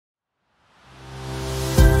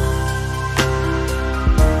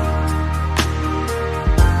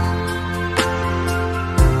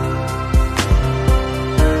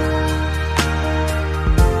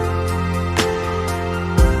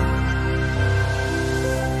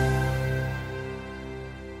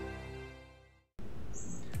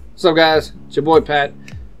What's up, guys? It's your boy Pat,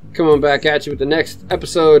 coming back at you with the next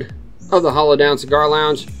episode of the Hollow Down Cigar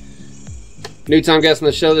Lounge. New time guest on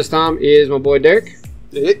the show this time is my boy Derek.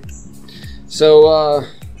 So,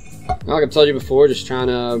 like I've told you before, just trying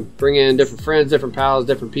to bring in different friends, different pals,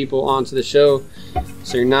 different people onto the show,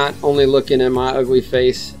 so you're not only looking at my ugly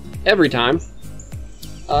face every time.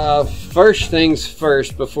 First things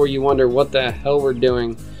first, before you wonder what the hell we're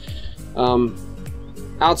doing,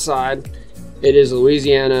 outside, it is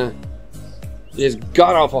Louisiana. It is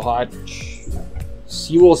god-awful hot.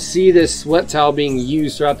 So you will see this sweat towel being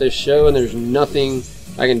used throughout this show, and there's nothing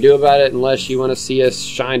I can do about it unless you want to see us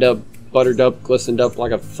shined up, buttered up, glistened up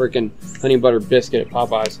like a freaking honey butter biscuit at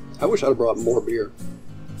Popeyes. I wish I'd have brought more beer.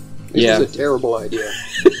 This is a terrible idea.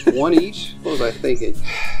 One each? What was I thinking?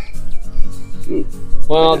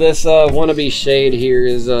 Well, this wannabe shade here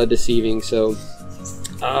is deceiving. So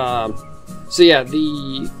yeah,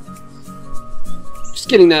 just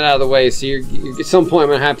getting that out of the way. So you're at some point I'm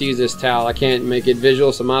gonna have to use this towel. I can't make it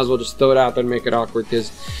visual, so might as well just throw it out there and make it awkward, because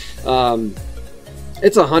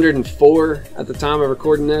it's 104 at the time of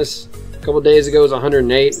recording this. A couple days ago it was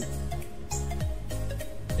 108.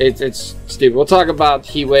 It's stupid. We'll talk about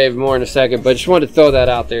Heatwave more in a second, but just wanted to throw that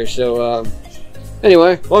out there. So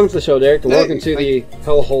anyway, welcome to the show, Derek, and welcome to the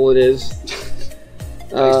hellhole it is.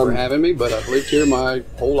 Thanks for having me, but I've lived here my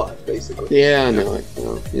whole life, basically. Yeah, I know.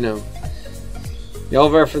 You know. Y'all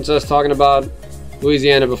referenced us talking about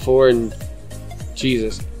Louisiana before, and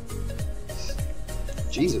Jesus.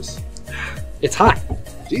 It's hot.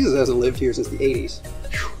 Jesus hasn't lived here since the 80s.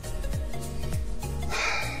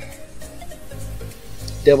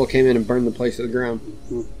 Devil came in and burned the place to the ground.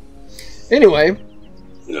 Anyway,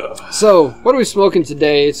 so what are we smoking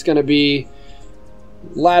today? It's going to be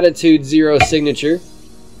Latitude Zeor Signature.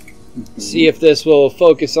 See if this will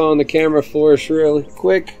focus on the camera for us really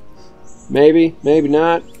quick. Maybe, maybe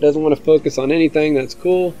not. Doesn't want to focus on anything. That's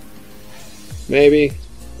cool. Maybe.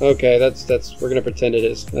 Okay, that's we're gonna pretend it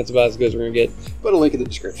is. That's about as good as we're gonna get. Put a link in the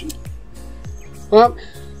description. Well,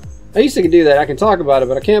 I used to do that. I can talk about it,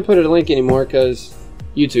 but I can't put a link anymore because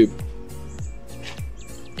YouTube.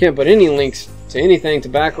 Can't put any links to anything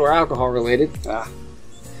tobacco or alcohol related.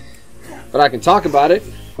 But I can talk about it,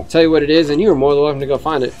 tell you what it is, and you are more than welcome to go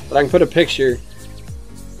find it. But I can put a picture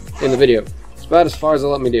in the video. It's about as far as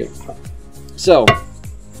they'll let me do. So,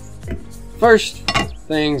 first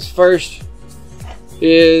things first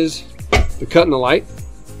is the cut and the light.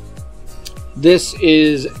 This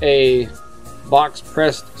is a box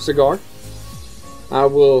pressed cigar. I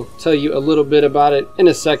will tell you a little bit about it in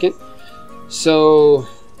a second. So,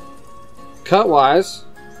 cut wise,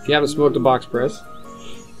 if you haven't smoked a box press,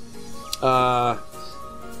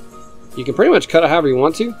 you can pretty much cut it however you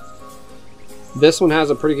want to. This one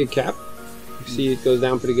has a pretty good cap. You see it goes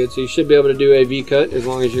down pretty good, so you should be able to do a V cut as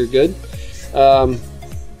long as you're good.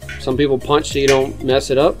 Some people punch so you don't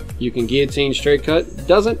mess it up. You can guillotine straight cut.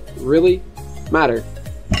 Doesn't really matter.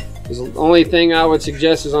 The only thing I would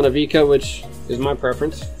suggest is on a V cut, which is my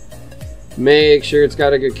preference. Make sure it's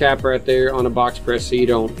got a good cap right there on a box press so you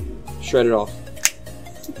don't shred it off.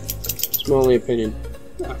 It's my only opinion.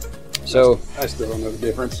 So I still don't know the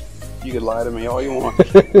difference. You could lie to me all you want.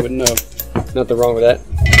 Wouldn't know. Nothing wrong with that.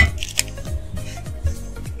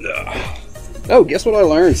 Oh, guess what I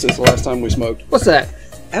learned since the last time we smoked? What's that?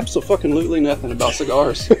 Absolutely nothing about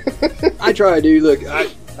cigars. I try to. Look, I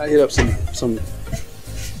hit up some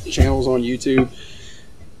channels on YouTube.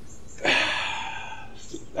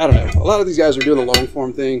 I don't know. A lot of these guys are doing the long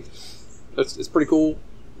form thing. It's pretty cool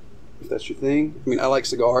if that's your thing. I mean, I like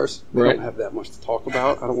cigars. They don't have that much to talk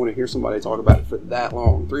about. I don't want to hear somebody talk about it for that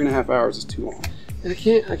long. 3.5 hours is too long. I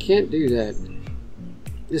can't do that.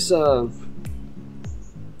 This part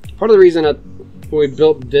of the reason when we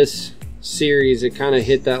built this series, it kind of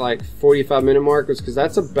hit that like 45-minute mark, was because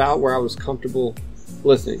that's about where I was comfortable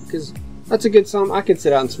listening. Because that's a good song. I could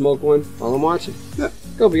sit out and smoke one while I'm watching. Yeah.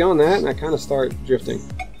 Go beyond that, and I kind of start drifting.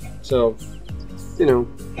 So, you know.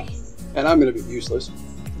 And I'm going to be useless.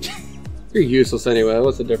 You're useless anyway.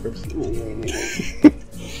 What's the difference?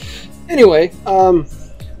 Anyway,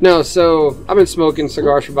 no, so I've been smoking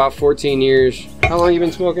cigars for about 14 years. How long have you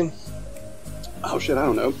been smoking? Oh shit, I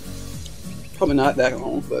don't know. Probably not that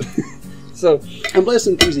long, but so I'm less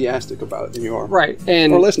enthusiastic about it than you are. Right,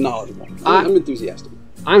 and or less knowledgeable. I'm enthusiastic.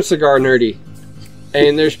 I'm cigar nerdy,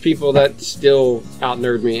 and there's people that still out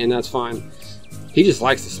nerd me, and that's fine. He just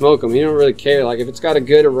likes to smoke them. He don't really care. Like if it's got a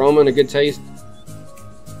good aroma and a good taste,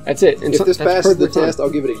 that's it. And if this passes the test,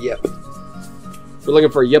 I'll give it a yep. We're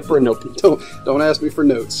looking for a yep or a nope. Don't ask me for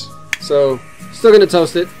notes. So still gonna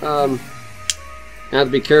toast it. I have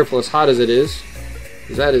to be careful as hot as it is,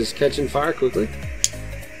 because that is catching fire quickly.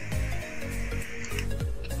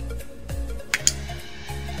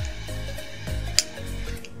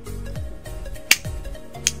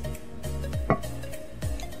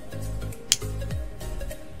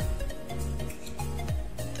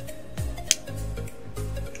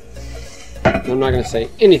 I'm not going to say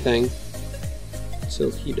anything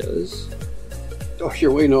until he does. Oh,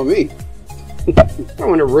 you're waiting on me. I don't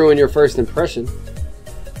want to ruin your first impression.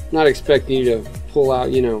 I'm not expecting you to pull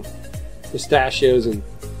out, you know, pistachios and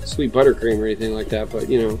sweet buttercream or anything like that, but,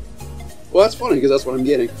 you know. Well, that's funny because that's what I'm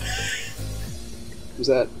getting. Is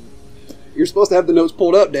that you're supposed to have the notes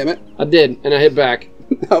pulled up, damn it. I did, and I hit back.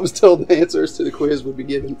 I was told the answers to the quiz would be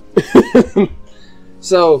given.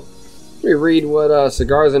 So, let me read what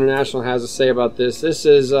Cigars International has to say about this. This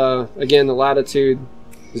is, again, the Latitude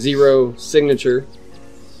Zeor signature.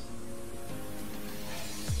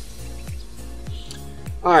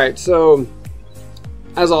 Alright, so,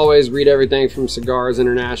 as always, read everything from Cigars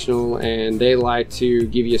International, and they like to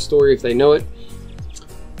give you a story if they know it.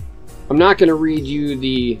 I'm not going to read you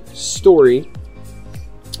the story.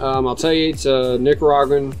 I'll tell you it's a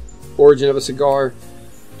Nicaraguan origin of a cigar.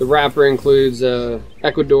 The wrapper includes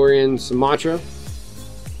Ecuadorian Sumatra.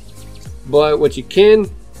 But what you can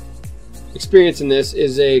experience in this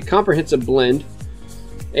is a comprehensive blend,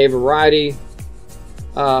 a variety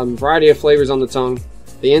of flavors on the tongue.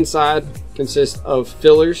 The inside consists of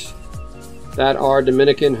fillers that are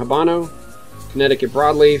Dominican Habano, Connecticut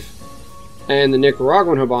Broadleaf, and the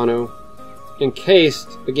Nicaraguan Habano, encased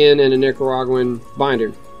again in a Nicaraguan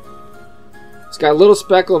binder. It's got a little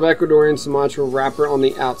speckle of Ecuadorian Sumatra wrapper on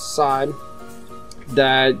the outside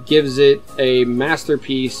that gives it a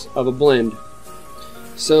masterpiece of a blend.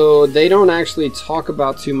 So they don't actually talk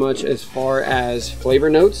about too much as far as flavor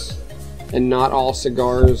notes, and not all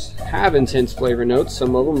cigars have intense flavor notes.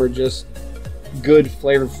 Some of them are just good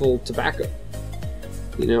flavorful tobacco,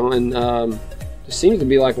 you know, and it seems to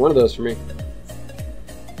be like one of those for me.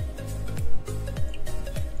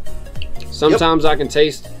 Sometimes I can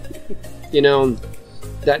taste, you know,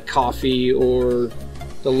 that coffee or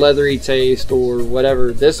the leathery taste or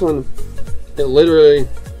whatever. This one, it literally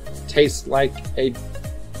tastes like a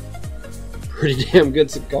pretty damn good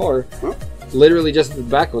cigar. Huh? Literally just the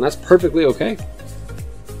tobacco, and that's perfectly okay.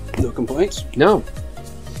 No complaints? No.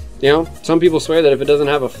 You know, some people swear that if it doesn't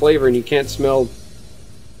have a flavor and you can't smell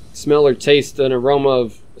or taste an aroma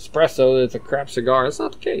of espresso, that it's a crap cigar. That's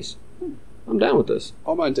not the case. I'm down with this.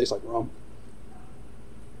 All mine taste like rum.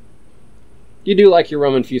 You do like your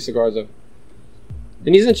rum-infused cigars, though.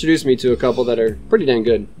 And he's introduced me to a couple that are pretty dang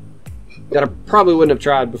good. That I probably wouldn't have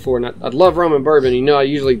tried before. And I'd love rum and bourbon. You know, I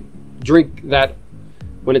usually drink that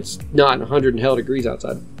when it's not 100 and hell degrees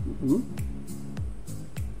outside. Mm-hmm.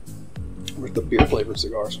 Where's the beer flavored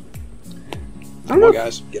cigars? Come on,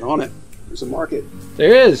 guys, get on it. There's a market.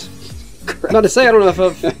 There is. I'm about to say I don't know if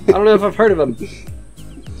I've heard of them.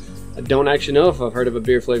 I don't actually know if I've heard of a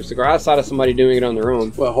beer flavored cigar outside of somebody doing it on their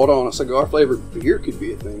own. Well, hold on. A cigar flavored beer could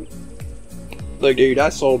be a thing. Look, dude, I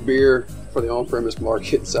sold beer for the on-premise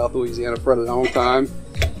market in South Louisiana for a long time.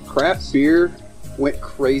 Craft beer went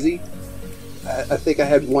crazy. I think I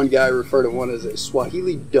had one guy refer to one as a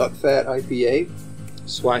Swahili duck fat IPA.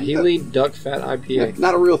 Swahili duck fat IPA. Yeah,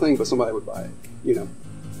 not a real thing, but somebody would buy it. You know.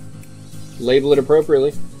 Label it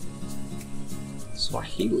appropriately.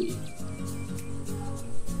 Swahili.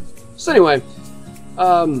 So anyway,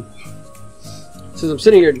 since I'm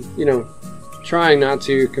sitting here, you know, trying not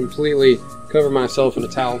to completely cover myself in a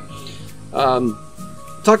towel,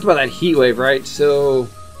 talked about that heat wave, right? So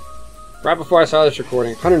right before I started this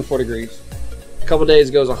recording, 104 degrees. A couple days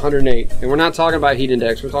ago it was 108, and we're not talking about heat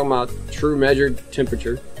index. We're talking about true measured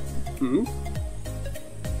temperature. Mm-hmm.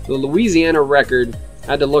 The Louisiana record, I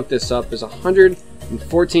had to look this up, is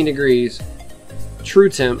 114 degrees true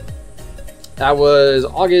temp. That was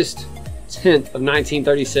August 10th of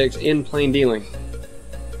 1936 in Plain Dealing.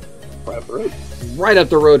 Right up the road. Right up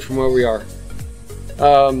the road from where we are.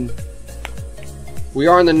 We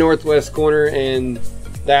are in the northwest corner, and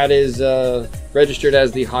that is registered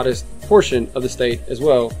as the hottest portion of the state as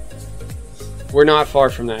well. We're not far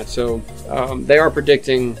from that, so they are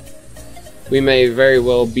predicting we may very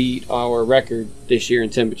well beat our record this year in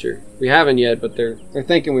temperature. We haven't yet, but they're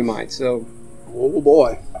thinking we might. So, oh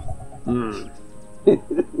boy,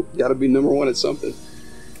 got to be number one at something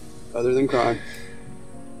other than crime.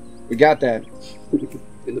 We got that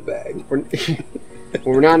in the bag. When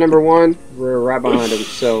we're not number one, we're right behind them.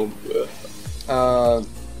 So,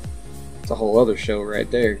 it's a whole other show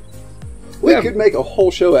right there. We could make a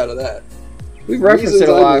whole show out of that. We've referenced it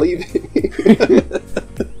a lot.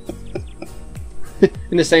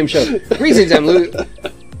 In the same show.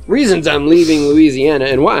 Reasons I'm leaving Louisiana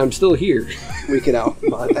and why I'm still here. We could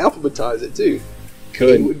alphabetize it too.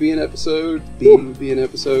 Could. A would be an episode. B would be an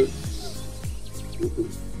episode.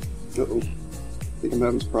 Uh-oh. I think I'm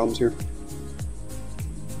having some problems here.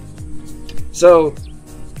 So,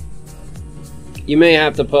 You may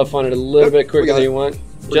have to puff on it a little bit quicker than you want,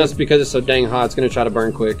 just good. because it's so dang hot. It's going to try to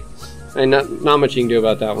burn quick, and not much you can do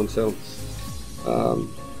about that one. So,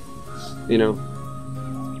 you know,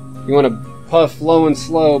 you want to puff low and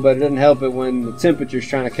slow, but it doesn't help it when the temperature's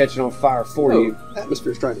trying to catch it on fire for you.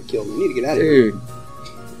 Atmosphere's trying to kill me. You need to get out of here. Dude.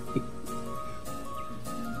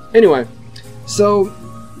 Anyway, so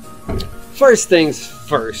first things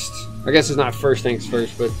first. I guess it's not first things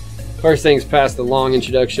first, but first things past the long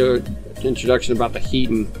introduction about the heat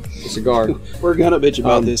and the cigar. We're gonna bitch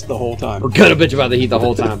about this the whole time. We're gonna bitch about the heat the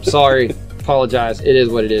whole time. Sorry, apologize. It is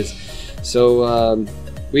what it is. So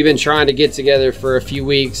we've been trying to get together for a few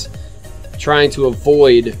weeks, trying to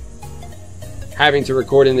avoid having to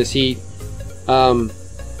record in this heat.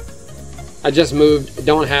 I just moved,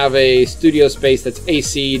 don't have a studio space that's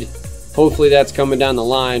AC'd. Hopefully that's coming down the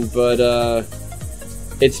line, but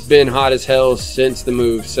it's been hot as hell since the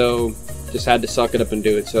move, so just had to suck it up and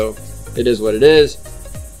do it. So it is what it is.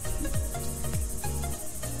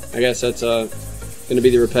 I guess that's gonna be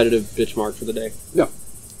the repetitive bitch mark for the day. Yeah.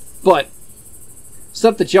 But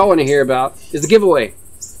stuff that y'all want to hear about is the giveaway.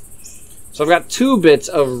 So I've got 2 bits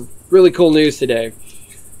of really cool news today.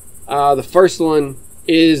 The first one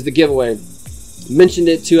is the giveaway. Mentioned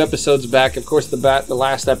it 2 episodes back. Of course, the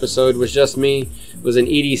last episode was just me. It was an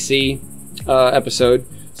EDC episode.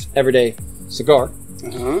 It's Everyday Cigar.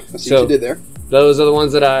 I see what you did there. Those are the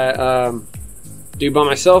ones that I do by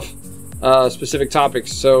myself. Specific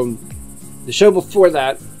topics. So the show before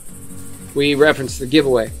that, we referenced the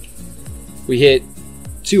giveaway. We hit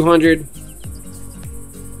 200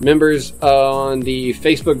 members on the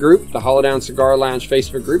Facebook group, the Hollow Down Cigar Lounge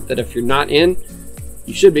Facebook group, that if you're not in,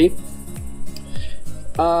 you should be.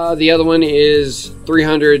 The other one is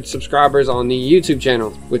 300 subscribers on the YouTube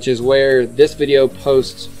channel, which is where this video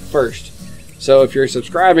posts first. So if you're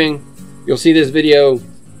subscribing, you'll see this video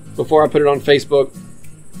before I put it on Facebook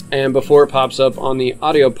and before it pops up on the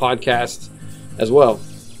audio podcast as well.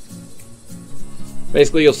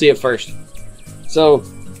 Basically, you'll see it first. So,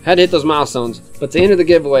 had to hit those milestones. But to enter the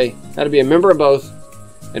giveaway, had to be a member of both.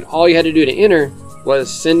 And all you had to do to enter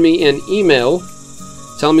was send me an email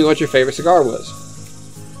telling me what your favorite cigar was.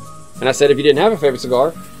 And I said if you didn't have a favorite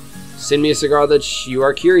cigar, send me a cigar that you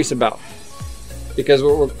are curious about. Because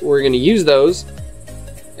we're going to use those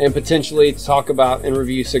and potentially talk about and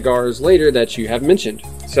review cigars later that you have mentioned.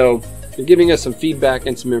 So, you're giving us some feedback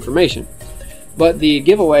and some information. But the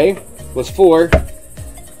giveaway was for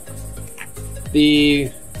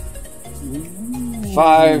the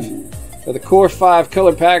Core 5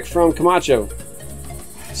 color pack from Camacho.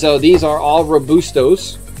 So these are all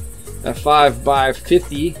Robustos, a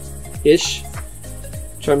 5x50-ish.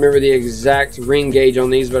 Trying to remember the exact ring gauge on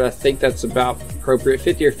these, but I think that's about appropriate,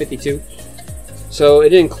 50 or 52. So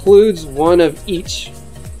it includes one of each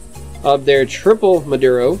of their triple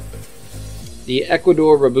Maduro, the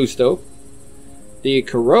Ecuador Robusto, the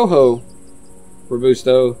Corojo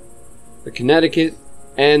Robusto, the Connecticut,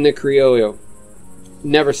 and the Criollo.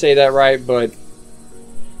 Never say that right, but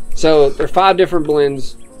so there are 5 different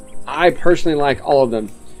blends. I personally like all of them.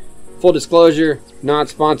 Full disclosure, not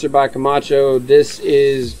sponsored by Camacho. This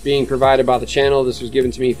is being provided by the channel. This was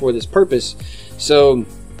given to me for this purpose. So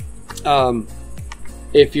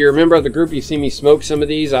if you're a member of the group, you've seen me smoke some of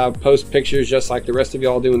these. I'll post pictures just like the rest of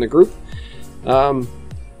y'all do in the group.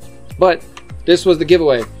 But this was the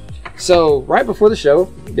giveaway. So right before the show,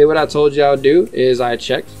 did what I told you I would do, is I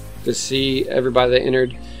checked to see everybody that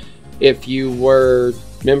entered if you were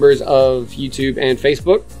members of YouTube and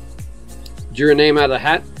Facebook. Drew a name out of the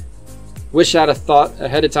hat. Wish I'd have thought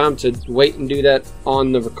ahead of time to wait and do that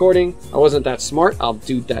on the recording. I wasn't that smart. I'll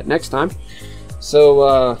do that next time.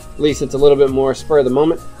 So at least it's a little bit more spur of the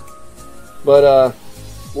moment. But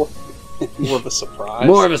more of a surprise.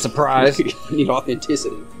 More of a surprise. You need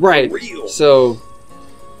authenticity. Right. Real. So,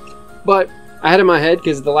 but I had in my head,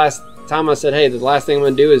 because the last time I said, hey, the last thing I'm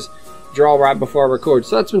going to do is draw right before I record.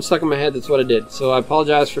 So that's been stuck in my head. That's what I did. So I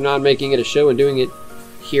apologize for not making it a show and doing it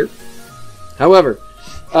here. However,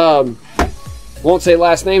 won't say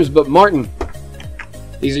last names, but Martin,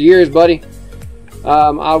 these are yours, buddy.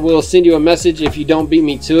 I will send you a message if you don't beat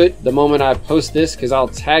me to it the moment I post this, because I'll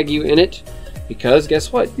tag you in it. Because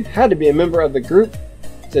guess what? You had to be a member of the group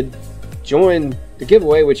to join the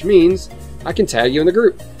giveaway, which means I can tag you in the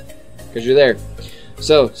group because you're there.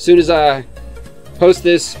 So as soon as I post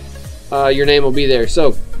this, your name will be there.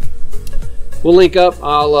 So we'll link up.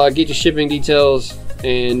 I'll get you shipping details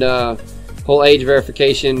and whole age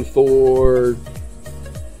verification for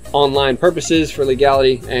online purposes, for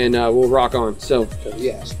legality, and we'll rock on. So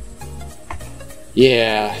yes,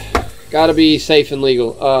 yeah, gotta be safe and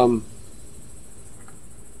legal.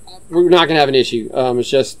 we're not gonna have an issue. It's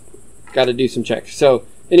just got to do some checks. So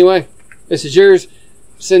anyway, this is yours.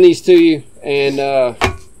 Send these to you, and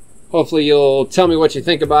hopefully you'll tell me what you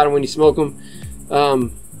think about them when you smoke them.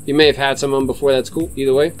 You may have had some of them before. That's cool.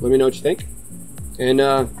 Either way, let me know what you think. And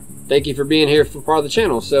thank you for being here for part of the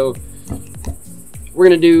channel. So we're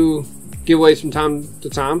gonna do giveaways from time to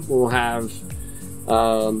time. We'll have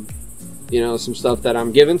you know, some stuff that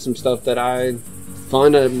I'm given, some stuff that I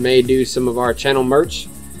fund. I may do some of our channel merch.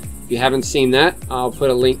 If you haven't seen that, I'll put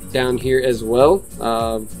a link down here as well.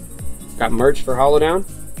 Got merch for Hollow Down.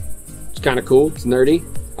 It's kind of cool. It's nerdy.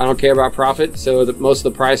 I don't care about profit, so most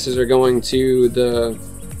of the prices are going to the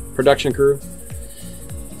production crew.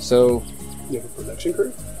 So, you have a production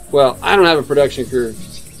crew? Well, I don't have a production crew,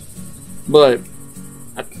 but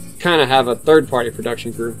I kind of have a third-party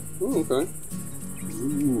production crew. Oh, okay.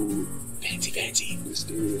 Ooh, fancy,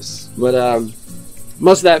 mysterious. But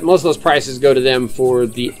most of those prices go to them for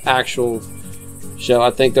the actual show.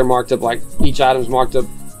 I think they're marked up, like each item's marked up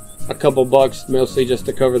a couple bucks, mostly just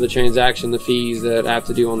to cover the transaction, the fees that I have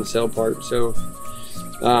to do on the sale part. So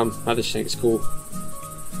I just think it's cool.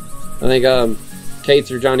 I think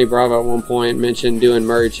Kate's or Johnny Bravo at one point mentioned doing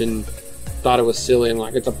merch and thought it was silly and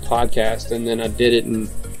like it's a podcast, and then I did it and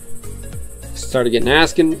started getting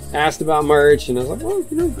asked about merch, and I was like, well,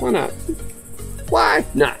 you know, why not? Why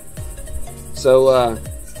not? So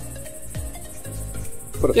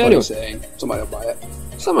put a funny saying, somebody will buy it.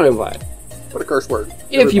 Somebody will buy it. Put a curse word.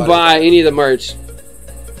 If you buy any of the merch,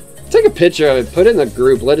 take a picture of it, put it in the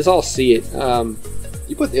group, let us all see it.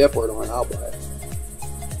 You put the F word on it, I'll buy it.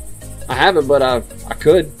 I haven't, but I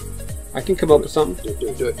could. I can come up with something.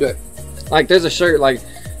 Do it. Like, there's a shirt, like,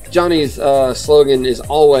 Johnny's slogan is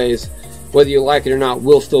always, whether you like it or not,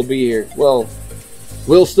 we'll still be here. Well,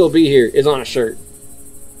 we'll still be here is on a shirt.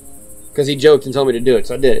 Because he joked and told me to do it,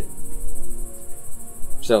 so I did it.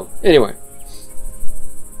 So, anyway.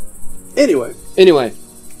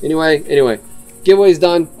 Giveaway's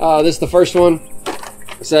done. This is the first one.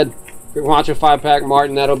 I said, if you're watching 5-pack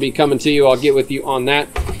Martin, that'll be coming to you. I'll get with you on that.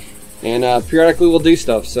 And periodically we'll do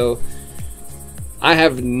stuff. So I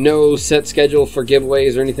have no set schedule for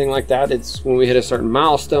giveaways or anything like that. It's when we hit a certain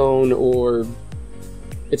milestone, or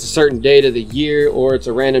it's a certain date of the year, or it's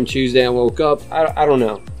a random Tuesday I woke up. I don't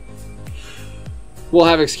know. We'll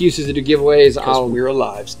have excuses to do giveaways. We're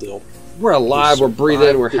alive still. We're alive, we're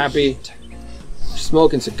breathing, we're happy. We're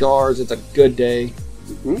smoking cigars, it's a good day.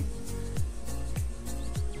 Mm-hmm.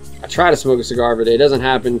 I try to smoke a cigar every day. It doesn't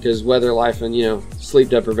happen because weather, life, and, you know, sleep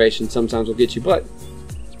deprivation sometimes will get you, but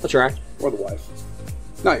I'll try. Or the wife.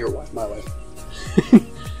 Not your wife, my wife. I'm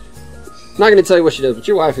not going to tell you what she does, but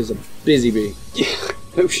your wife is a busy bee. Yeah,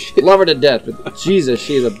 no shit. Love her to death, but Jesus,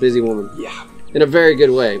 she is a busy woman. Yeah. In a very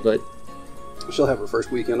good way, but... She'll have her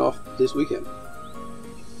first weekend off this weekend.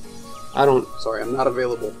 Sorry, I'm not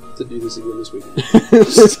available to do this again this weekend.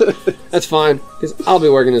 That's fine, because I'll be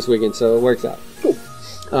working this weekend, so it works out. Cool.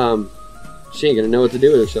 She ain't gonna know what to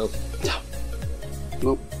do with herself.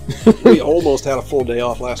 Nope. We almost had a full day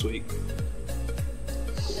off last week.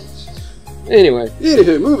 Anyway.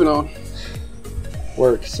 Anywho, moving on.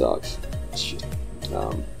 Work sucks. Shit.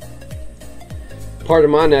 Part of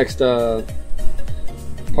my next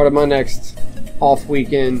off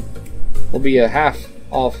weekend will be a half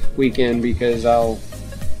off weekend, because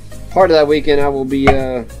part of that weekend I will be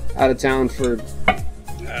out of town for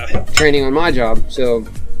training on my job. So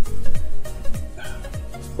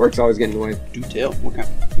work's always getting in the way. Do tell. What kind?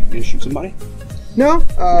 You need to shoot somebody? No. In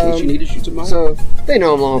case you need to shoot somebody? So they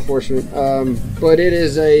know I'm law enforcement. But it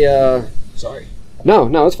is a... Sorry.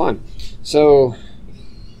 No, it's fine. So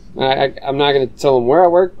I'm not going to tell them where I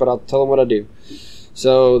work, but I'll tell them what I do.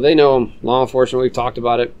 So they know I'm law enforcement. We've talked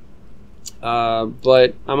about it.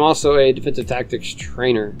 But I'm also a defensive tactics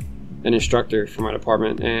trainer and instructor for my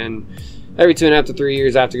department. And every 2.5 to 3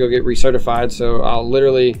 years I have to go get recertified. So I'll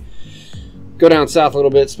literally go down south a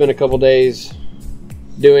little bit, spend a couple days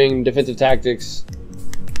doing defensive tactics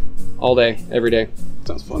all day, every day.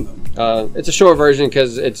 Sounds fun though. It's a short version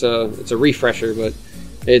because it's a refresher, but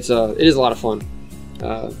it is a lot of fun.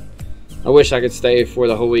 I wish I could stay for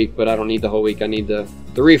the whole week, but I don't need the whole week. I need the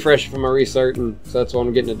refresher for my recert, and so that's what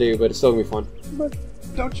I'm getting to do. But it's still gonna be fun. But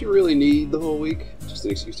don't you really need the whole week? Just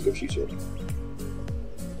an excuse to go shoot shit.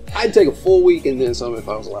 I'd take a full week and then some if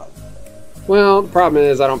I was allowed. Well, the problem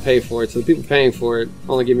is I don't pay for it, so the people paying for it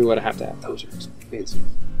only give me what I have to have. Those are expensive.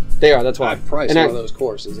 They are. That's why. I've priced one of those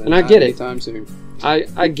courses, and I get it. Anytime soon.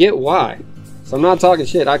 I get why. So I'm not talking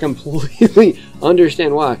shit. I completely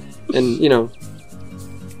understand why. And you know,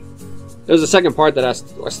 there's a second part that I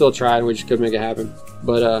still tried, and we just couldn't make it happen.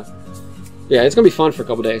 But yeah, it's gonna be fun for a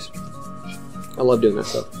couple days. I love doing that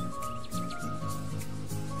stuff.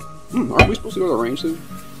 Aren't we supposed to go to the range soon?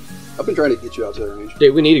 I've been trying to get you out to the range.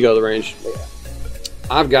 Dude, we need to go to the range. Yeah.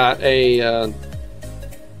 I've got a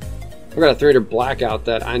 300 blackout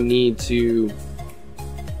that I need to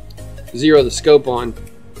zero the scope on.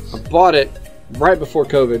 I bought it right before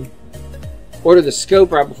COVID. Ordered the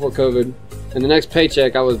scope right before COVID. And the next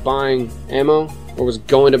paycheck I was buying ammo, or was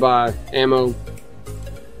going to buy ammo.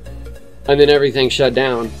 And then everything shut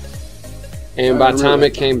down. And by the time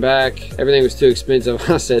it came back, everything was too expensive.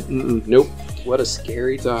 I said, nope. What a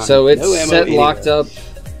scary time. So it's set locked up.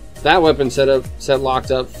 That weapon set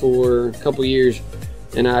locked up for a couple years.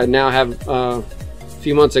 And I now have, a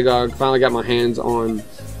few months ago, I finally got my hands on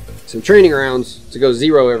some training rounds to go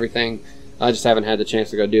zero everything. I just haven't had the chance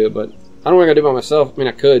to go do it, but I don't want to go do it by myself. I mean,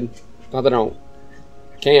 I could. Not that I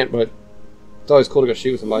can't, but it's always cool to go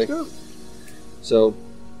shoot with somebody. Let's go. So,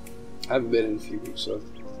 I haven't been in a few weeks, so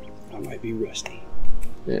I might be rusty.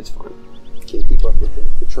 yeah, it's fine. Can't keep up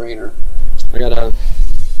with the trainer. I got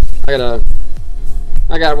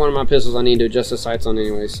one of my pistols I need to adjust the sights on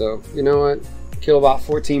anyway, so you know what? Kill about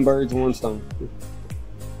 14 birds with one stone.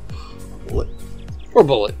 Bullet. Or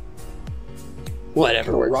bullet.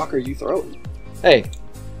 Whatever What works. rock are you throwing? Hey,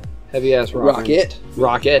 heavy ass rock. Rocket.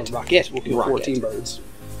 Rocket. Rocket. We'll kill Rocket. 14 birds.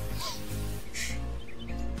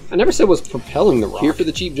 I never said was propelling the rock. Here for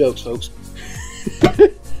the cheap jokes, folks.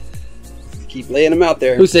 Keep laying them out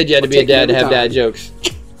there. Who said you had to be a dad to have Every time. dad jokes?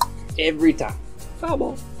 Every time. Foul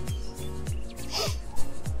ball.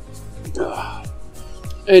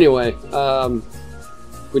 Anyway,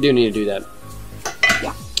 we do need to do that.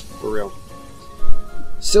 Yeah. For real.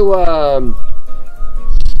 So,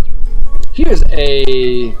 here's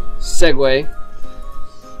a segue.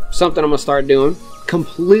 Something I'm going to start doing.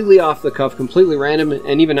 Completely off the cuff, completely random,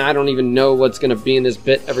 and even I don't even know what's going to be in this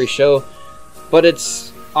bit every show. But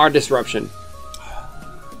it's our disruption.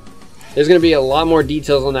 There's going to be a lot more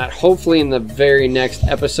details on that, hopefully in the very next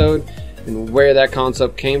episode, and where that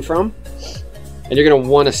concept came from. And you're going to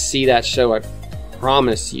want to see that show, I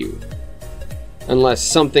promise you. Unless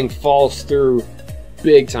something falls through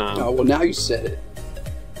big time. Oh, well, now you said it.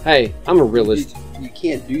 Hey, I'm a realist. You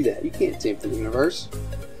can't do that. You can't tempt the universe.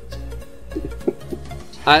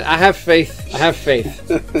 I have faith. I have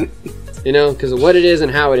faith. You know, because of what it is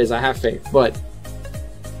and how it is, I have faith. But,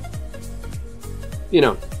 you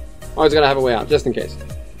know, always got to have a way out, just in case.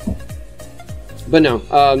 But no,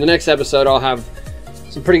 the next episode I'll have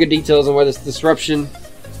some pretty good details on where this disruption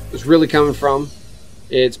is really coming from,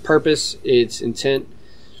 its purpose, its intent,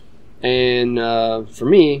 and for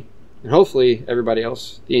me, and hopefully everybody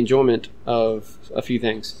else, the enjoyment of a few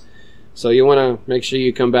things. So you want to make sure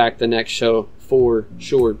you come back the next show for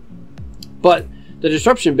sure. But the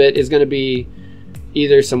disruption bit is going to be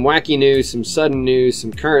either some wacky news, some sudden news,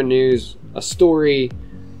 some current news, a story.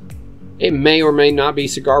 It may or may not be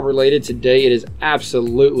cigar related. Today it is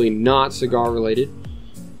absolutely not cigar related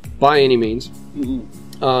by any means. No,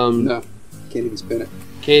 can't even spin it.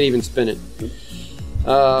 Can't even spin it.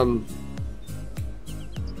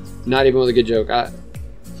 Not even with a good joke.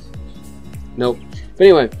 Nope. But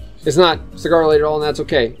anyway, it's not cigar related at all, and that's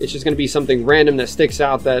okay. It's just going to be something random that sticks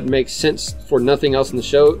out that makes sense for nothing else in the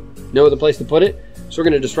show. No other place to put it. So we're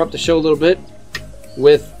going to disrupt the show a little bit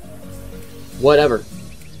with whatever.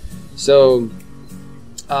 So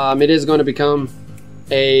it is going to become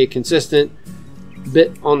a consistent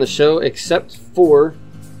bit on the show, except for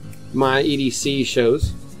my EDC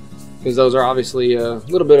shows, because those are obviously a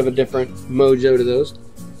little bit of a different mojo to those.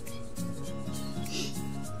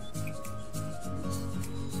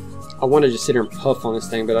 I want to just sit here and puff on this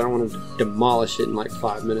thing, but I don't want to demolish it in like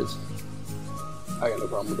 5 minutes. I got no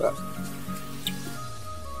problem with that.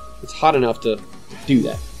 It's hot enough to do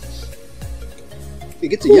that. It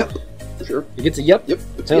gets a yep, for sure. It gets a yep? Yep.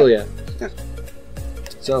 Hell yep. yeah.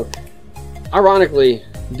 So, ironically,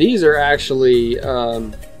 these are actually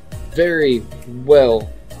very well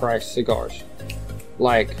priced cigars.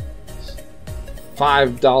 Like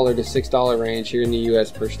 $5 to $6 range here in the US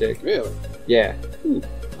per stick. Really? Yeah.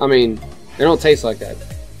 I mean, they don't taste like that.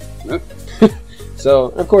 Nope. So,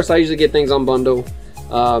 of course, I usually get things on bundle.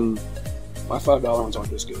 My $5 ones aren't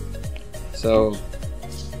this good. So,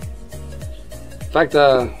 in fact,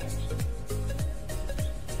 I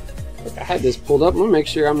had this pulled up. Let me make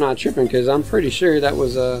sure I'm not tripping, because I'm pretty sure that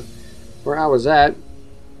was where I was at.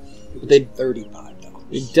 But they $35.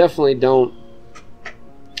 They definitely don't.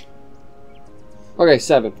 Okay,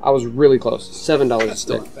 $7. I was really close. $7 a That's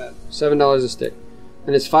still stick. not bad. $7 a stick,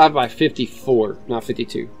 and it's 5 by 54, not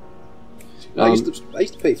 52. I used to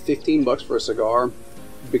pay $15 for a cigar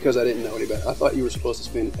because I didn't know any better. I thought you were supposed to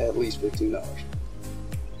spend at least $15.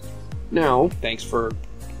 Now, Thanks for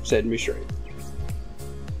setting me straight.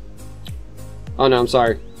 Oh no, I'm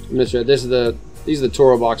sorry, I misread. These are the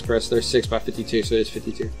Toro box press. They're 6x52, so it's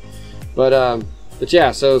 52. But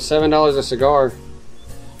yeah, so $7 a cigar.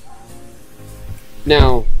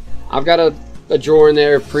 Now, I've got a drawer in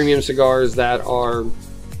there of premium cigars that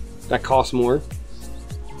cost more.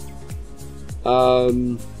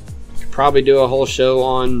 Probably do a whole show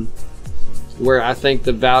on where I think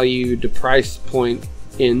the value to price point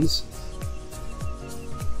ends.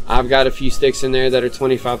 I've got a few sticks in there that are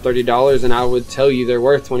 $25, $30, and I would tell you they're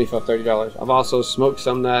worth $25, $30. I've also smoked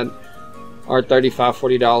some that are $35,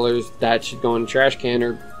 $40 that should go in a trash can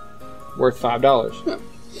or worth $5. Yeah.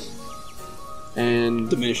 And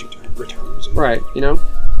diminishing returns. Right, you know?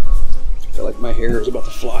 I feel like my hair is about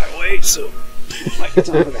to fly away, so like it's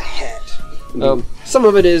time for the hat. Some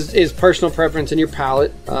of it is personal preference and your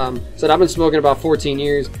palate. So I've been smoking about 14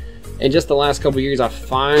 years, and just the last couple years I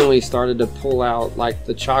finally started to pull out like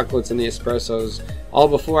the chocolates and the espressos, all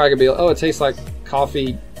before I could be like, oh, it tastes like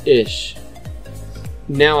coffee-ish.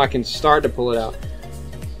 Now I can start to pull it out.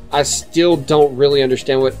 I still don't really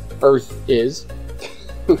understand what Earth is.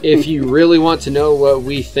 If you really want to know what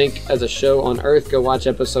we think as a show on Earth, go watch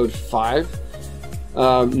episode 5.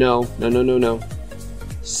 No.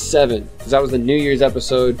 7, because that was the New Year's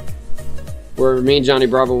episode where me and Johnny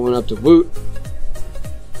Bravo went up to Woot.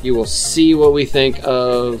 You will see what we think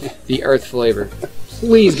of the Earth flavor.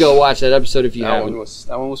 Please go watch that episode if you haven't.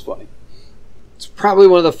 That one was funny. It's probably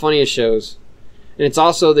one of the funniest shows, and it's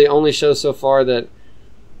also the only show so far that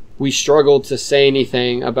we struggled to say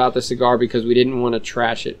anything about the cigar because we didn't want to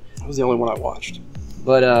trash it. That was the only one I watched.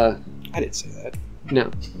 But I didn't say that. No,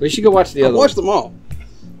 we should go watch the other. I watched them all.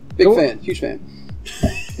 Huge fan.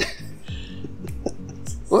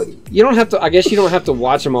 Well, you don't have to. I guess you don't have to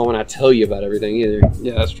watch them all when I tell you about everything either.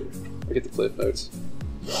 Yeah, that's true. I get the cliff notes.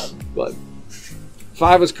 But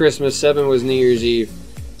 5 was Christmas, 7 was New Year's Eve,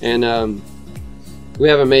 and we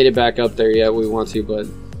haven't made it back up there yet. We want to, but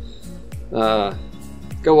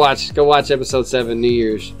go watch episode 7, New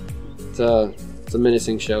Year's. It's a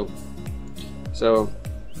menacing show. So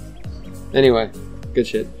anyway, good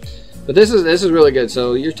shit. But this is really good.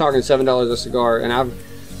 So you're talking $7 a cigar, and I've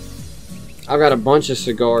got a bunch of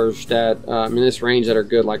cigars that in this range that are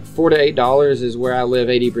good. Like $4 to $8 is where I live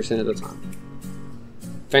 80% of the time.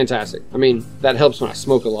 Fantastic. I mean, that helps when I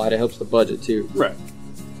smoke a lot. It helps the budget too. Right.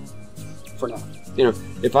 For now. You know,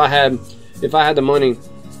 if I had the money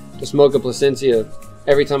to smoke a Plasencia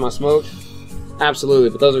every time I smoked, absolutely.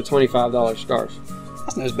 But those are $25 cigars.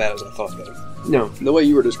 That's not as bad as I thought, better. No. The way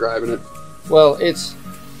you were describing it. Well,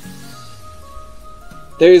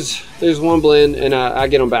 there's one blend, and I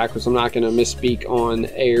get them backwards. I'm not going to misspeak on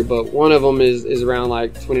air, but one of them is around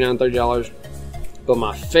like $29, $30. But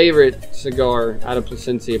my favorite cigar out of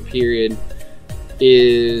Plasencia, period,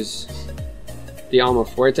 is the Alma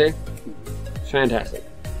Fuerte. Fantastic.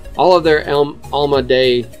 All of their Alma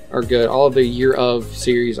Day are good. All of the Year of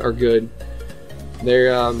series are good.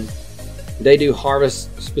 They do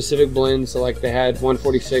harvest specific blends. So like they had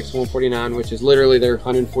 146, 149, which is literally their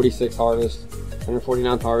 146th harvest,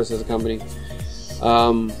 149th harvest as a company.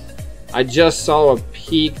 I just saw a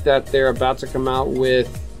peak that they're about to come out with.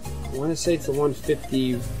 I want to say it's the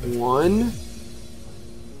 151.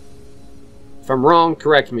 If I'm wrong,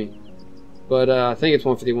 correct me. But I think it's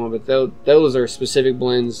 151. But those are specific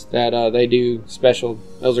blends that they do special.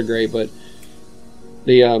 Those are great. But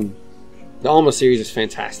the Alma series is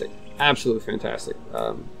fantastic. Absolutely fantastic.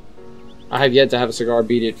 I have yet to have a cigar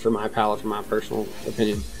beat it for my palate, for my personal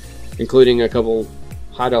opinion, including a couple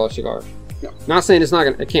high-dollar cigars. Yeah. Not saying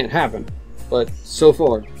it can't happen, but so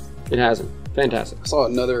far it hasn't. Fantastic. I saw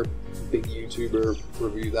another big YouTuber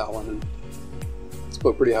review that one and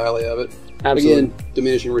spoke pretty highly of it. Absolutely. Again,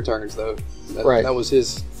 diminishing returns though. Right. That was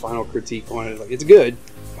his final critique on it. Like, it's good.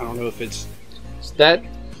 I don't know if it's that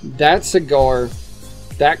cigar,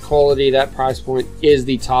 that quality, that price point is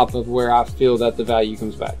the top of where I feel that the value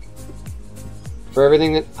comes back. For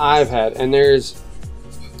everything that I've had, and there's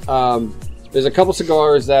a couple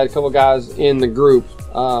cigars that a couple guys in the group,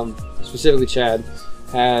 specifically Chad,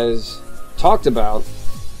 has talked about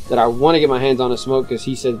that I want to get my hands on a smoke because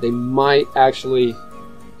he said they might actually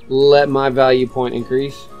let my value point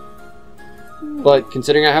increase. But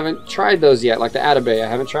considering I haven't tried those yet, like the Atabey, I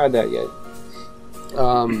haven't tried that yet.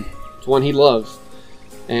 It's one he loves,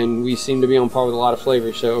 and we seem to be on par with a lot of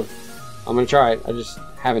flavors, so I'm gonna try it. I just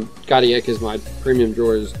haven't got it yet because my premium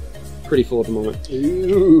drawer is pretty full at the moment.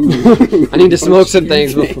 Ooh. I need to smoke some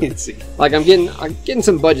things before. Like I'm getting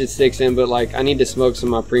some budget sticks in, but like I need to smoke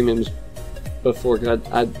some of my premiums before, because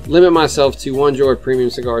I limit myself to one drawer of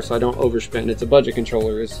premium cigars so I don't overspend. It's a budget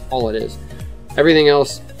controller is all it is. Everything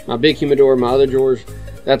else, my big humidor, my other drawers,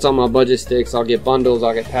 That's on my budget sticks. I'll get bundles,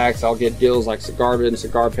 I'll get packs, I'll get deals like Cigar Vid and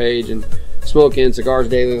Cigar Page and Smokin', Cigars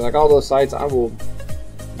Daily, like all those sites. I will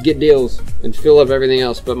get deals and fill up everything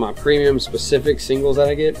else. But my premium specific singles that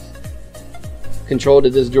I get, controlled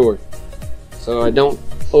at this drawer. So I don't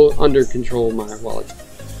under control my wallet.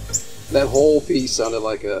 That whole piece sounded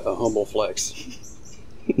like a humble flex.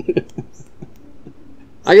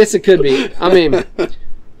 I guess it could be. I mean,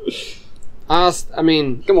 I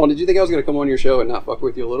mean, come on, did you think I was going to come on your show and not fuck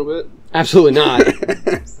with you a little bit? Absolutely not.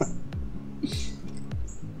 I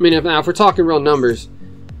mean, if we're talking real numbers,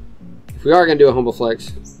 if we are going to do a humble flex,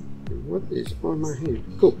 what is on my hand?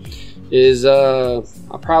 Cool. Is I'll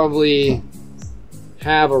probably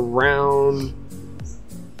have around,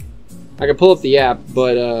 I can pull up the app,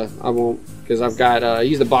 but I won't, because I've got, I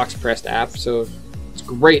use the Box Pressed app, so it's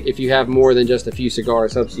great if you have more than just a few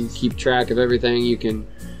cigars. It helps you keep track of everything. You can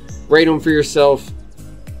rate them for yourself,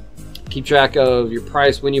 keep track of your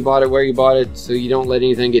price, when you bought it, where you bought it, so you don't let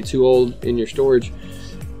anything get too old in your storage.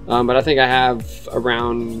 But I think I have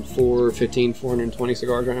around 420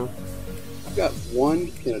 cigars right now. I've got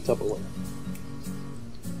one in a Tupperware.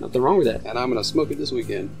 Nothing wrong with that. And I'm going to smoke it this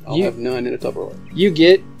weekend. I'll have none in a Tupperware. You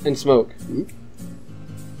get and smoke. Mm-hmm.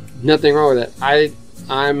 Nothing wrong with that.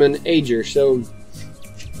 I'm an ager, so,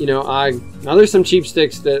 you know, now there's some cheap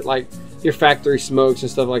sticks that, like, your factory smokes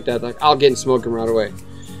and stuff like that, like I'll get and smoke them right away.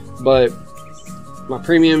 But my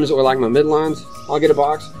premiums or like my midlines, I'll get a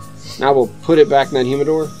box and I will put it back in that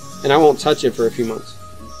humidor and I won't touch it for a few months.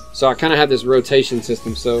 So I kind of have this rotation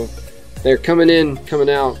system, so they're coming in, coming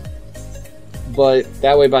out, but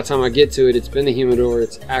that way by the time I get to it, it's been the humidor,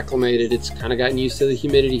 it's acclimated, it's kind of gotten used to the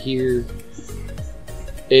humidity here.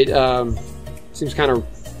 It seems kind of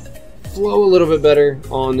flow a little bit better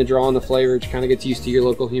on the draw and the flavor. It kind of gets used to your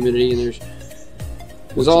local humidity, and there's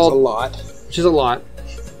which is a lot. Which is a lot.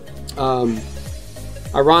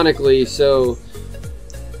 Ironically, so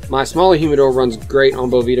my smaller humidor runs great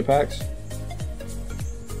on Bovita packs.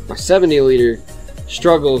 My 70 liter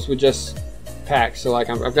struggles with just packs. So like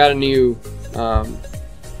I've got a new, I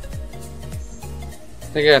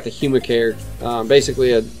think I got the Humicare,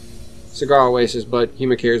 basically a Cigar Oasis, but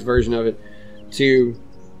Humicare's version of it, to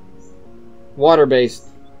water-based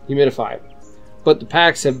humidify it. But the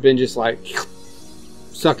packs have been just like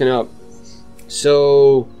sucking up.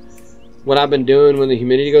 So what I've been doing when the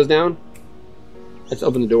humidity goes down, let's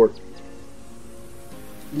open the door.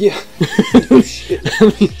 Yeah. Shit.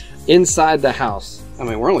 I mean, inside the house. I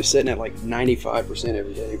mean, we're only sitting at like 95%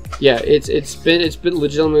 every day. Yeah, it's been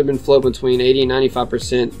legitimately been floating between 80 and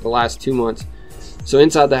 95% the last 2 months. So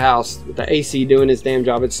inside the house, with the AC doing its damn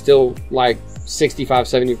job, it's still like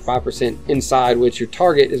 65-75% inside, which your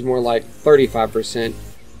target is more like 35%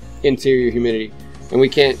 interior humidity. And we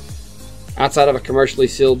can't, outside of a commercially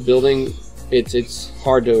sealed building, it's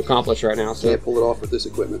hard to accomplish right now. So can't pull it off with this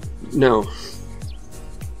equipment. No.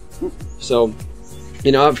 So,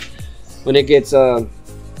 you know, when it gets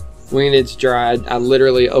when it's dry, I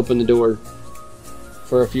literally open the door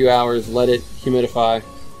for a few hours, let it humidify,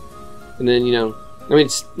 and then, you know, I mean,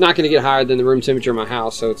 it's not going to get higher than the room temperature in my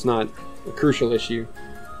house, so it's not a crucial issue.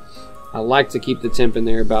 I like to keep the temp in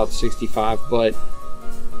there about 65, but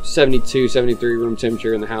 72, 73 room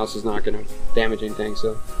temperature in the house is not going to damage anything.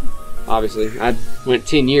 So obviously I went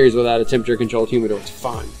 10 years without a temperature controlled humidor. It's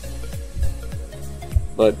fine,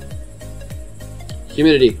 but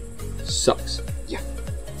humidity sucks. Yeah.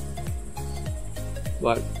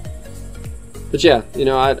 But yeah, you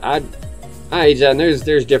know, I age that, and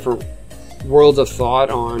there's different worlds of thought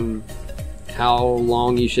on how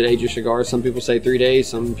long you should age your cigars. Some people say 3 days,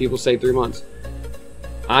 some people say 3 months.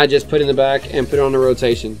 I just put it in the back and put it on the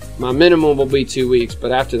rotation. My minimum will be 2 weeks,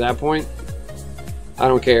 but after that point, I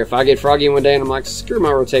don't care. If I get froggy one day and I'm like, screw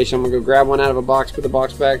my rotation, I'm gonna go grab one out of a box, put the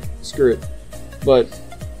box back, screw it. But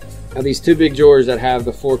I have these 2 big drawers that have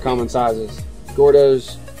the 4 common sizes: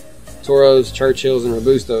 Gordos, Toros, Churchills, and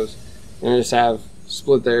Robustos. And I just have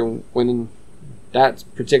split there. When that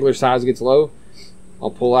particular size gets low,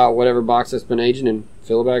 I'll pull out whatever box that's been aging and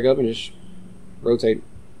fill it back up and just rotate.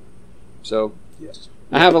 So yes.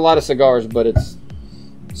 I have a lot of cigars, but it's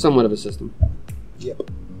somewhat of a system.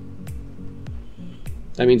 Yep.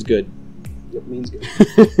 That means good. Yep means good.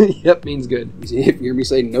 Yep means good. If you hear me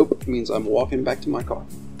say nope, it means I'm walking back to my car.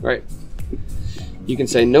 Right. You can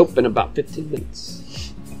say nope in about 15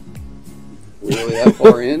 minutes. We're really that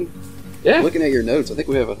far in? Yeah. Looking at your notes, I think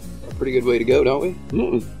we have a pretty good way to go, don't we?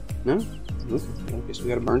 Mm-mm. No? Okay. I guess we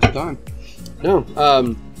got to burn some time. No.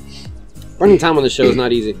 Running time on the show is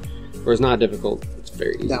not easy. Or it's not difficult. It's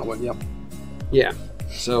very easy. That one, yep. Yeah.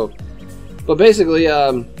 So, but basically,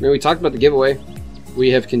 we talked about the giveaway. We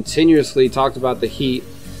have continuously talked about the heat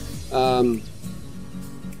I'm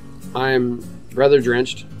rather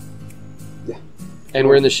drenched. Yeah. And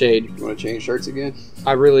we're in the shade. You want to change shirts again?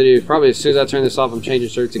 I really do. Probably as soon as I turn this off, I'm changing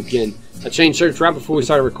shirts again. I changed shirts right before we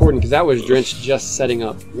started recording because that was drenched just setting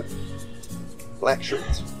up. Black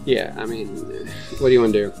shirts. Yeah, I mean, what do you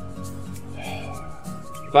want to do?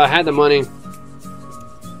 If I had the money,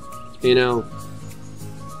 you know,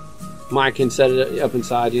 Mike can set it up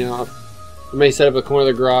inside, you know. I may set up a corner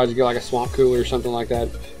of the garage, get like a swamp cooler or something like that.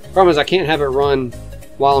 Problem is I can't have it run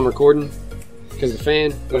while I'm recording because of the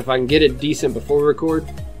fan, but if I can get it decent before we record,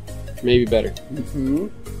 maybe better. Mm-hmm.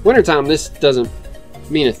 Wintertime, this doesn't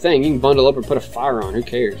mean a thing. You can bundle up and put a fire on. Who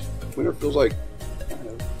cares? Winter feels like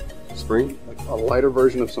spring, like a lighter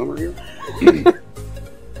version of summer here.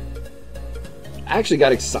 I actually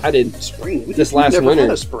got excited Spring. this last never winter.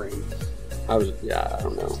 Had a spring. I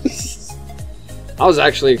don't know. I was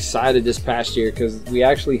actually excited this past year because we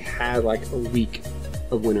actually had like a week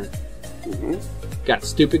of winter. Mm-hmm. Got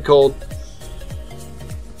stupid cold.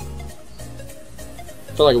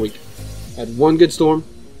 Felt like a week. Had one good storm,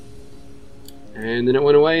 and then it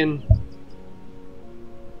went away, and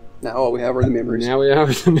now all we have are the memories. now we have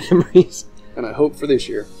the memories. And I hope for this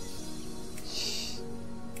year.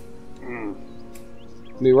 I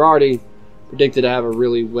mean, we're already predicted to have a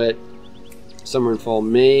really wet summer and fall.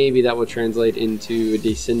 Maybe that will translate into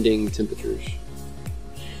descending temperatures.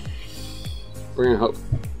 We're gonna hope.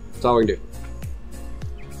 That's all we can do.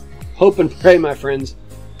 Hope and pray, my friends,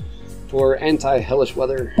 for anti-hellish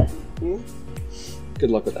weather. Mm-hmm.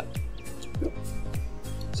 Good luck with that.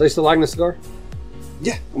 So you still liking the cigar?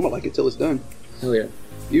 Yeah, I'm gonna like it till it's done. Hell yeah.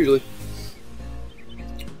 Usually.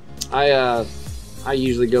 I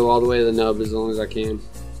usually go all the way to the nub as long as I can.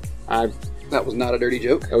 That was not a dirty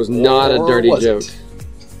joke. That was not a dirty was joke. it?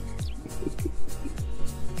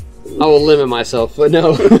 I will limit myself, but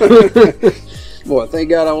no. Boy, thank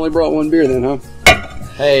God I only brought one beer then, huh?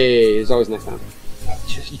 Hey, there's always next time.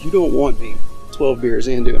 You don't want me 12 beers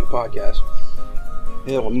in doing a podcast.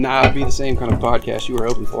 It will not be the same kind of podcast you were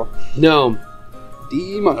hoping for. No,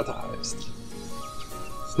 Demonetized.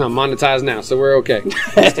 it's not monetized now, so we're okay.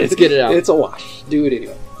 Let's get it out. It's a wash. Do it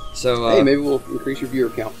anyway. So, hey, maybe we'll increase your viewer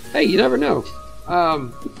count. Hey, you never know.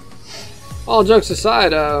 All jokes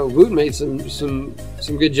aside, Woot made some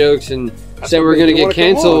good jokes and said we were going to get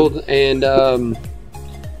canceled, and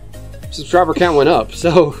subscriber count went up.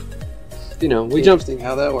 So, you know, we jumped. Interesting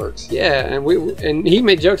how that works. Yeah, and he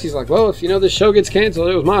made jokes. He's like, well, if this show gets canceled,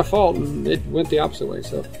 it was my fault, and it went the opposite way.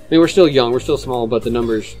 So, I mean, we're still young, we're still small, but the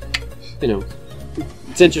numbers, you know,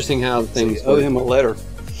 it's interesting how things. So you owe him a letter.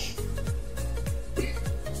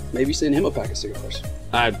 Maybe send him a pack of cigars.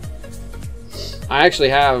 I actually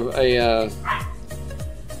have a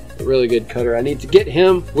really good cutter. I need to get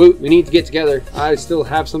him. Woot, we need to get together. I still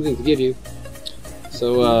have something to give you.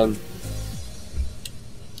 So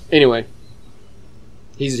anyway,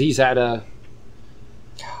 he's had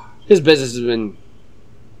his business has been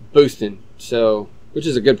boosting. So, which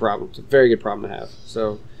is a good problem. It's a very good problem to have.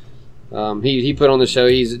 So. He put on the show.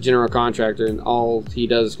 He's a general contractor, and all he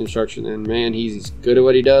does is construction. And man, he's good at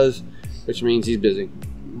what he does, which means he's busy.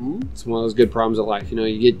 Mm-hmm. It's one of those good problems of life. You know,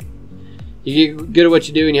 you get good at what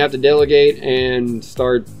you do, and you have to delegate and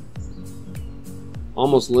start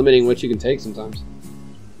almost limiting what you can take sometimes.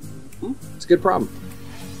 Mm-hmm. It's a good problem.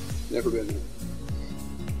 Never been there.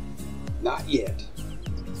 Not yet.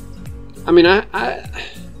 I mean, I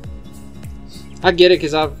get it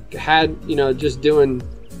because I've had, just doing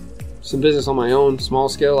some business on my own, small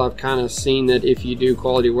scale. I've kind of seen that if you do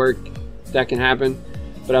quality work, that can happen.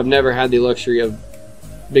 But I've never had the luxury of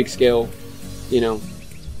big scale,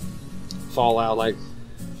 fallout. Like,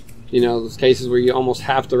 those cases where you almost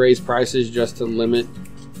have to raise prices just to limit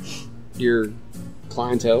your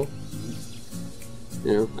clientele.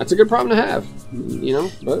 That's a good problem to have,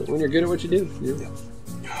 but when you're good at what you do.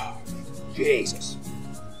 Jesus.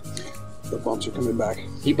 The bumps are coming back.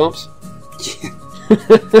 Heat bumps?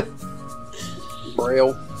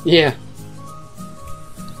 Braille. Yeah.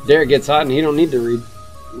 Derek gets hot and he don't need to read.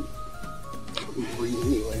 Read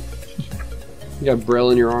anyway. You got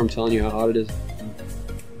Braille in your arm telling you how hot it is.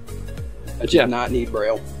 I do not need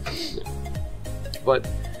Braille. But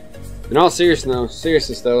in all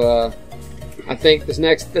seriousness though, I think the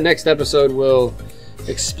next episode will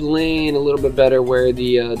explain a little bit better where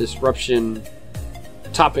the disruption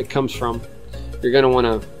topic comes from. You're gonna want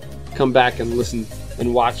to come back and listen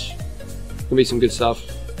and watch. Gonna be some good stuff.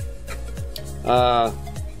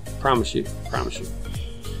 Promise you.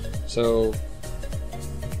 So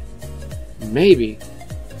maybe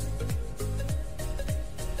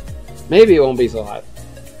it won't be so hot.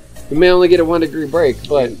 We may only get a 1 degree break,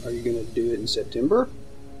 but are you gonna do it in September?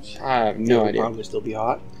 I have no idea. It'll probably still be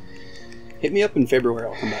hot. Hit me up in February.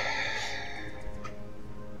 I'll come back.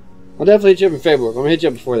 I'll definitely hit you up in February. I'm going to hit you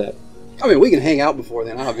up before that. I mean, we can hang out before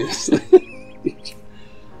then, obviously.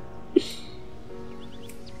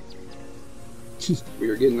 We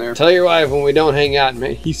are getting there. Tell your wife when we don't hang out,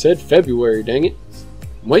 man. He said February, dang it.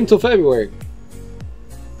 Wait until February.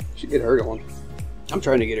 Should get her going. I'm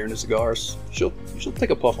trying to get her into cigars. She'll take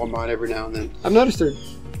a puff on mine every now and then. I've noticed her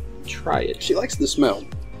try it. She likes the smell.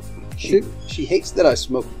 She hates that I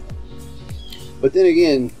smoke. But then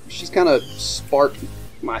again, she's kind of sparked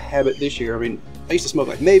my habit this year. I mean, I used to smoke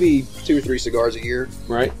like maybe 2 or 3 cigars a year.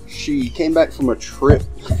 Right. She came back from a trip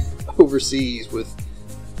overseas with,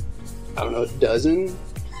 I don't know, a dozen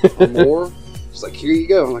or more. She's like, here you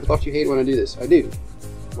go. I'm like, I thought you hated when I do this. I do.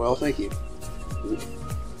 Well, thank you.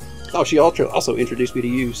 Oh, she also introduced me to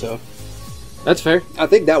you, so. That's fair. I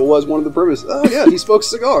think that was one of the premises. Oh, yeah, he smokes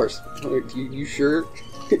cigars. Like, you sure?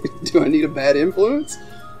 Do I need a bad influence?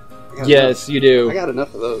 Yes, you do. I got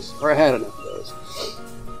enough of those. Or I had enough of those.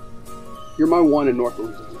 You're my one in North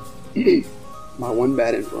Louisiana. My one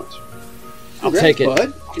bad influence. I'll take it.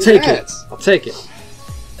 Bud. I'll take it. I'll take it.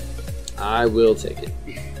 I will take it.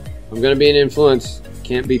 I'm going to be an influence.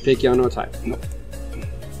 Can't be picky on no type. No.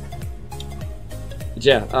 But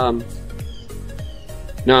yeah,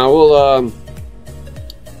 no, we'll,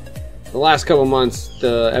 the last couple months,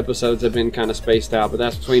 the episodes have been kind of spaced out, but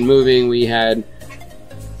that's between moving. We had,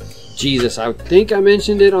 Jesus, I think I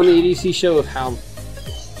mentioned it on the EDC show of how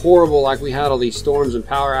horrible, like we had all these storms and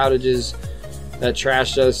power outages that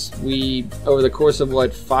trashed us. We, over the course of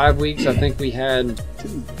what, 5 weeks, I think we had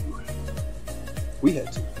 2. We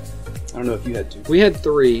had 2. I don't know if you had 2. We had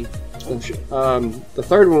 3. Oh, shit. The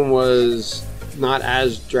third one was not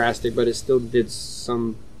as drastic, but it still did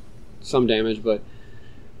some damage. But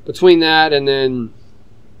between that and then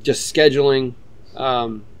just scheduling,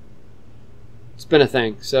 it's been a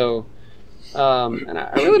thing. So, and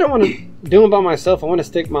I really don't want to do them by myself. I want to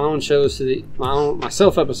stick my own shows to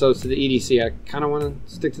myself episodes to the EDC. I kind of want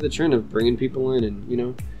to stick to the trend of bringing people in and, you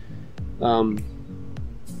know,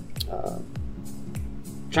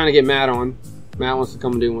 trying to get Matt on. Matt wants to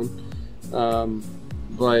come and do one.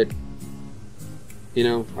 But, you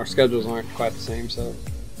know, our schedules aren't quite the same, so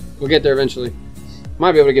we'll get there eventually.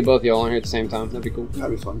 Might be able to get both of y'all on here at the same time. That'd be cool.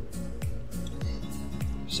 That'd be fun.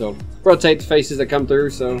 So, rotate the faces that come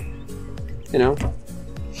through, so, you know.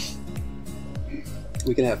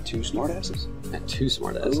 We can have 2 smartasses. 2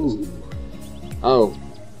 smartasses. Ooh. Oh,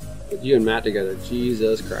 with you and Matt together.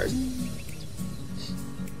 Jesus Christ.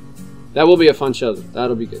 That will be a fun show.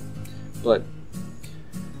 That'll be good. But,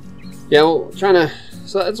 yeah, well, trying to...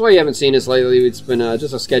 So that's why you haven't seen us lately. It's been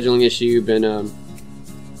just a scheduling issue. Been a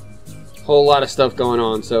whole lot of stuff going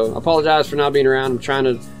on. So I apologize for not being around. I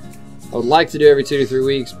would like to do every 2 to 3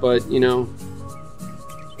 weeks, but, you know,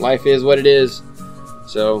 life is what it is.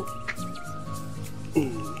 So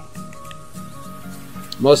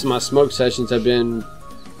most of my smoke sessions have been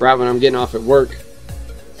right when I'm getting off at work.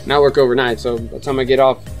 And I work overnight, so by the time I get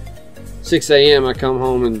off 6 a.m., I come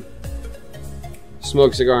home and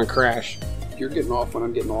smoke a cigar and crash. You're getting off when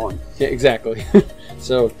I'm getting on. Yeah, exactly.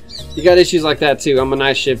 So you got issues like that too. I'm a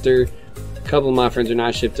night shifter. A couple of my friends are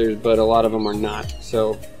night shifters, but a lot of them are not.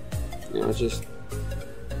 So, you know, it's just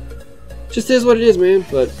is what it is, man.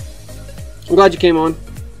 But I'm glad you came on.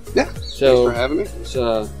 Yeah. So thanks for having me. It's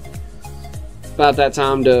about that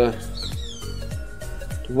time to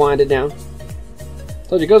wind it down.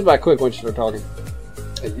 Told you, it goes by quick once you start talking.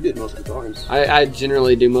 Hey, you did most of the talking. I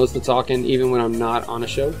generally do most of the talking, even when I'm not on a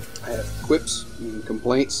show. I have quips and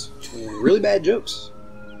complaints and really bad jokes.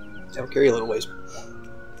 That'll carry a little ways.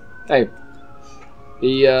 Hey,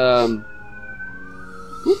 the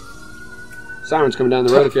siren's coming down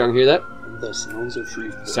the road if y'all can hear that. The sounds of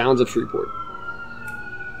Shreveport. Sounds of Shreveport.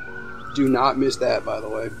 Do not miss that, by the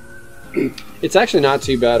way. It's actually not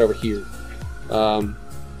too bad over here.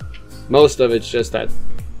 Most of it's just that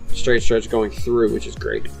straight stretch going through, which is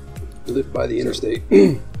great. We live by the interstate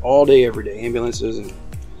all day, every day. Ambulances and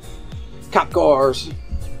cop cars.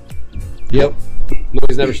 Yep.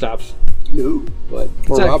 Noise never stops. No, but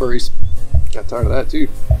more robberies. Got tired of that too.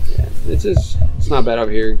 Yeah, it's not bad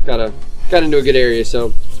over here. Got into a good area,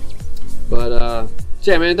 so. But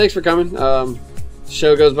yeah, man, thanks for coming. The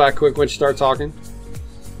show goes by quick once you start talking.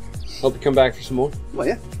 Hope you come back for some more. Well,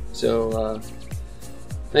 yeah. So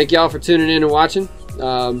thank y'all for tuning in and watching.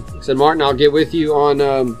 Like I said, Martin, I'll get with you on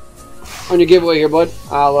your giveaway here, bud.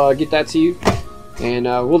 I'll get that to you, and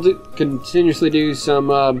we'll continuously do some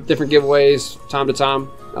different giveaways time to time.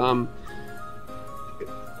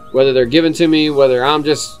 Whether they're given to me, whether I'm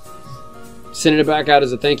just sending it back out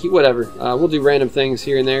as a thank you, whatever. We'll do random things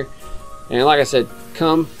here and there. And like I said,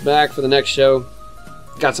 come back for the next show.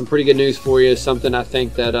 Got some pretty good news for you. Something I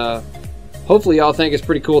think that hopefully y'all think is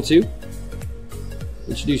pretty cool too.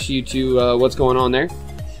 Introduce you to what's going on there.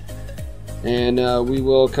 And we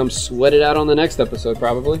will come sweat it out on the next episode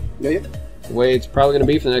probably. Yeah. The way it's probably going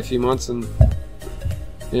to be for the next few months. And,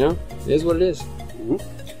 you know, it is what it is. Mm-hmm.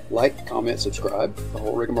 Like, comment, subscribe, the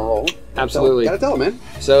whole rigmarole. Absolutely. Gotta tell them, man.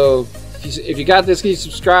 So, if you got this, you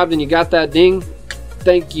subscribed and you got that ding,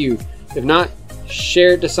 thank you. If not,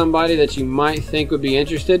 share it to somebody that you might think would be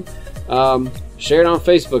interested. Share it on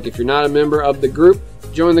Facebook. If you're not a member of the group,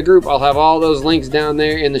 join the group. I'll have all those links down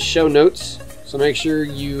there in the show notes. So make sure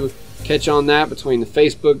you catch on that between the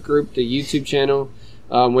Facebook group, the YouTube channel,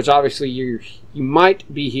 which obviously you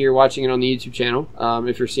might be here watching it on the YouTube channel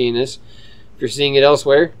if you're seeing this. If you're seeing it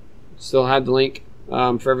elsewhere, still have the link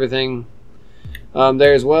for everything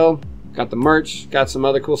there as well. Got the merch, got some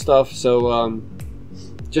other cool stuff. So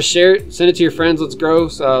just share it, send it to your friends. Let's grow.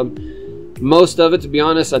 Most of it, to be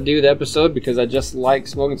honest, I do the episode because I just like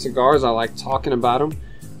smoking cigars. I like talking about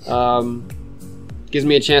them. Gives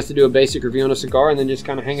me a chance to do a basic review on a cigar and then just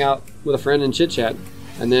kind of hang out with a friend and chit chat,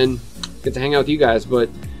 and then get to hang out with you guys. But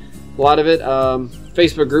a lot of it,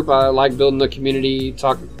 Facebook group, I like building the community,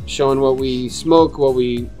 showing what we smoke, what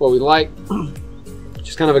we like.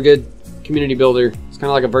 Just kind of a good community builder. It's kind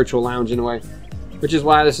of like a virtual lounge in a way, which is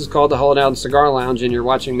why this is called the Hold Out Cigar Lounge, and you're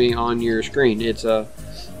watching me on your screen. It's a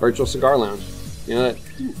virtual cigar lounge. You know, that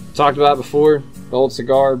talked about before, the old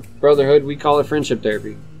cigar brotherhood. We call it friendship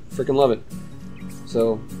therapy. Freaking love it.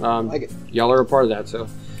 So like it. Y'all are a part of that. So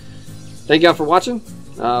thank y'all for watching.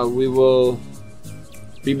 We will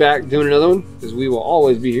be back doing another one because we will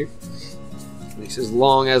always be here. At least as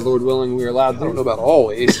long as, Lord willing, we are allowed to. I don't know about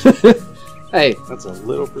always. Hey, that's a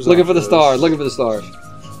little presumptuous. Looking for the stars. Looking for the stars.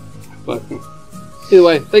 But either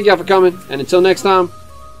way, thank y'all for coming. And until next time,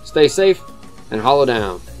 stay safe and hollow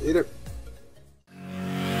down. Later.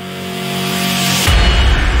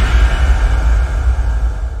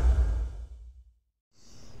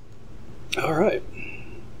 All right.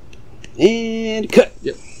 And cut.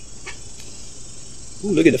 Yep.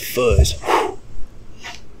 Ooh, look at the fuzz.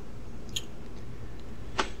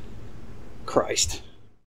 Christ.